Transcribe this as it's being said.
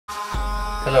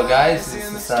Hello guys,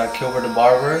 this is Gilbert the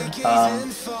Barber.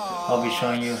 I'll be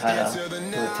showing you how to do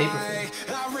a taper fade.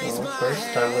 So first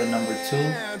start with number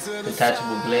 2,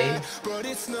 detachable blade.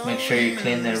 Make sure you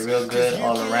clean it real good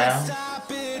all around.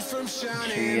 Make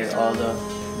sure you get all the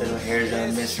little hairs that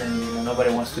are missing. You know,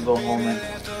 nobody wants to go home and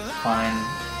find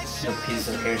a piece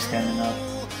of hair standing up.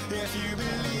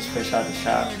 Just fresh out the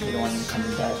shop, you don't want them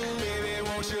coming back.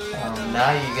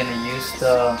 Now you're going to use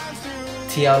the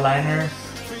T-outliner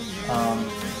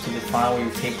to define where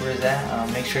your taper is at.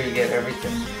 Make sure you get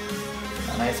everything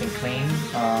nice and clean.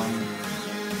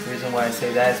 The reason why I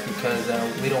say that is because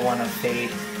we don't want to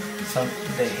fade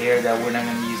the hair that we're not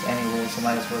going to use anyway, so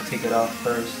might as well take it off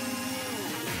first.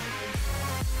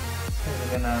 So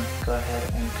we're going to go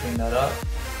ahead and clean that up.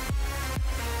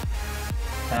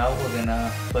 Now we're going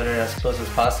to put it as close as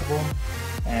possible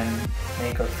and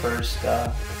make our first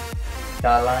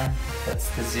guideline. That's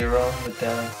the 0 with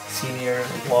the senior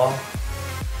wall.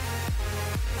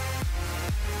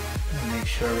 And make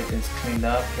sure everything's cleaned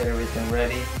up, get everything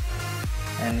ready.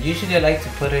 And usually I like to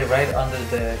put it right under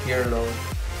the earlobe.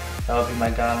 That will be my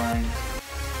guideline.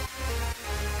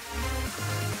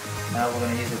 Now we're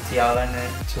going to use the T-outliner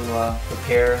to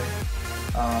prepare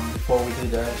before we do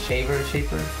the shaper.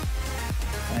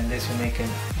 And this will make it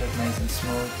look nice and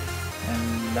smooth,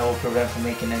 and that will prevent from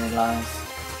making any lines.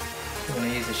 We're going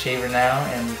to use the shaver now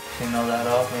and clean all that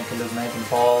off, make it look nice and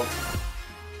bald.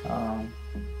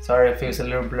 Sorry if it was a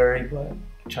little blurry, but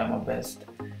I try my best.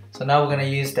 So now we're going to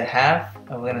use the half,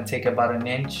 and we're going to take about an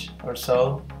inch or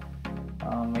so.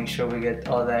 Make sure we get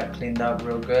all that cleaned up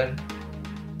real good.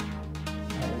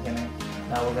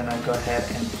 Now we're going to go ahead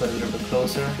and put it a little bit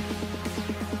closer.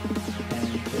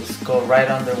 And just go right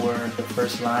under where the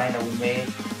first line that we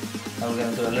made. Now we're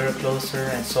going to do a little closer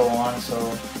and so on. So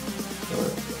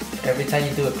every time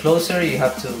you do it closer, you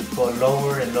have to go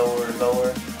lower and lower and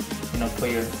lower. You know, put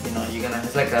your, you're gonna,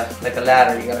 it's like a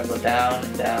ladder. You gotta go down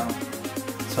and down.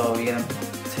 So you're gonna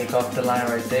take off the line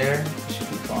right there. It should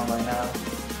be gone by now.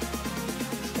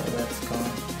 So that's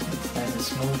going. It's nice and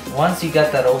smooth. Once you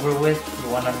got that over with, you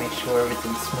wanna make sure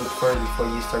everything's smooth first before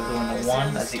you start doing the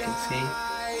 1, as you can see.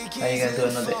 Now you're gonna do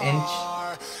another inch.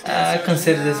 I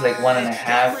consider this like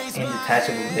 1.5 in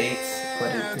detachable blades,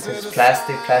 but because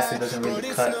plastic doesn't really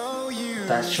cut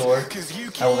that short.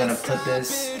 Now we're gonna put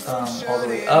this all the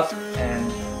way up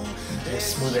and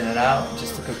just smoothing it out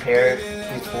just to prepare it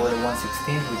before the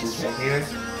 1/16, which is right here.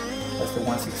 That's the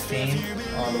 1/16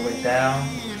 all the way down.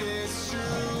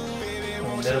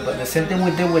 A little bit. The same thing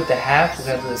we did with the half. We're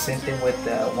gonna do the same thing with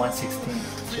the 1/16,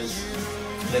 just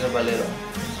little by little,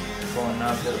 going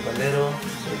up little by little.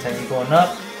 Every time you're going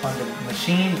up on the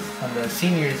machine, on the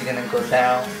seniors, you're gonna go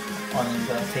down on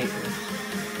the taper.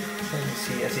 So you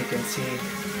see, as you can see,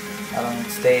 I don't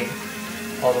stay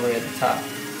all the way at the top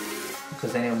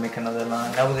because then it'll make another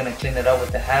line. Now we're gonna clean it up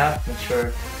with the half. Make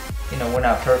sure, we're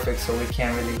not perfect, so we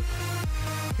can't really,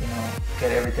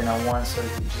 get everything at once. So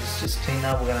just clean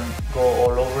up. We're gonna go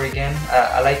all over again.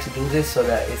 I like to do this so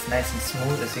that it's nice and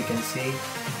smooth, as you can see.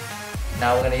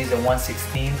 Now we're gonna use the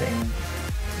 1/16, and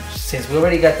since we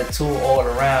already got the tool all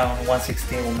around,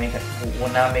 1/16 will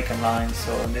not make a line.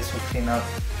 So this will clean up.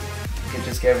 You can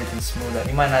just get everything smoother.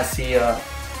 You might not see a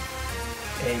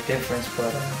difference,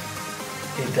 but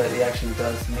it actually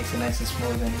does. It makes it nice and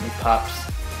smooth and it pops.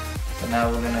 So now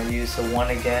we're gonna use the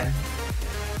 1 again,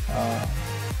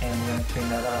 and we're gonna clean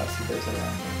that out. See, there's a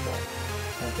line.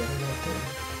 I'll get it right there.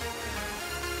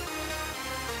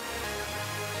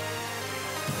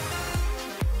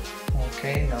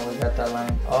 Okay, now we got that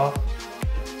line off.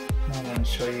 I'm gonna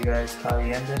show you guys how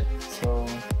he ended. So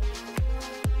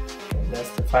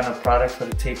that's the final product for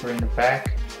the taper in the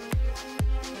back.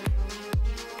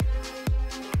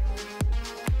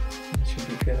 It should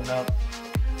be good enough,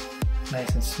 nice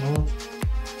and smooth.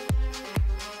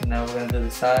 And now we're gonna do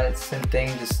the sides. Same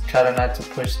thing, just try to not to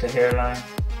push the hairline,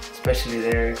 especially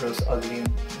there. It grows ugly.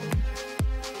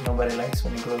 Nobody likes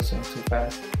when it grows in too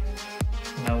fast.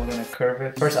 Now we're gonna curve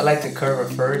it. First, I like to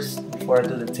curve it first before I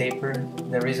do the taper.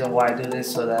 The reason why I do this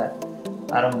so that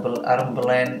I don't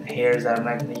blend hairs that I'm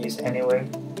not gonna use anyway.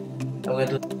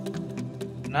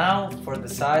 Now for the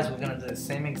sides, we're gonna do the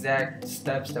same exact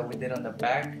steps that we did on the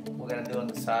back. We're gonna do on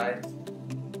the sides.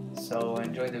 So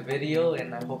enjoy the video,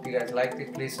 and I hope you guys liked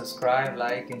it. Please subscribe,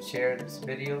 like, and share this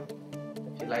video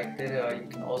if you liked it. You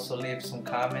can also leave some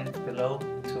comments below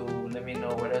to let me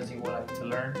know what else you would like to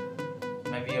learn.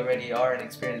 Maybe you already are an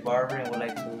experienced barber and would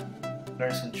like to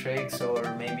learn some tricks or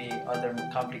maybe other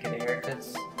complicated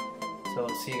haircuts. So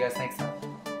see you guys next time.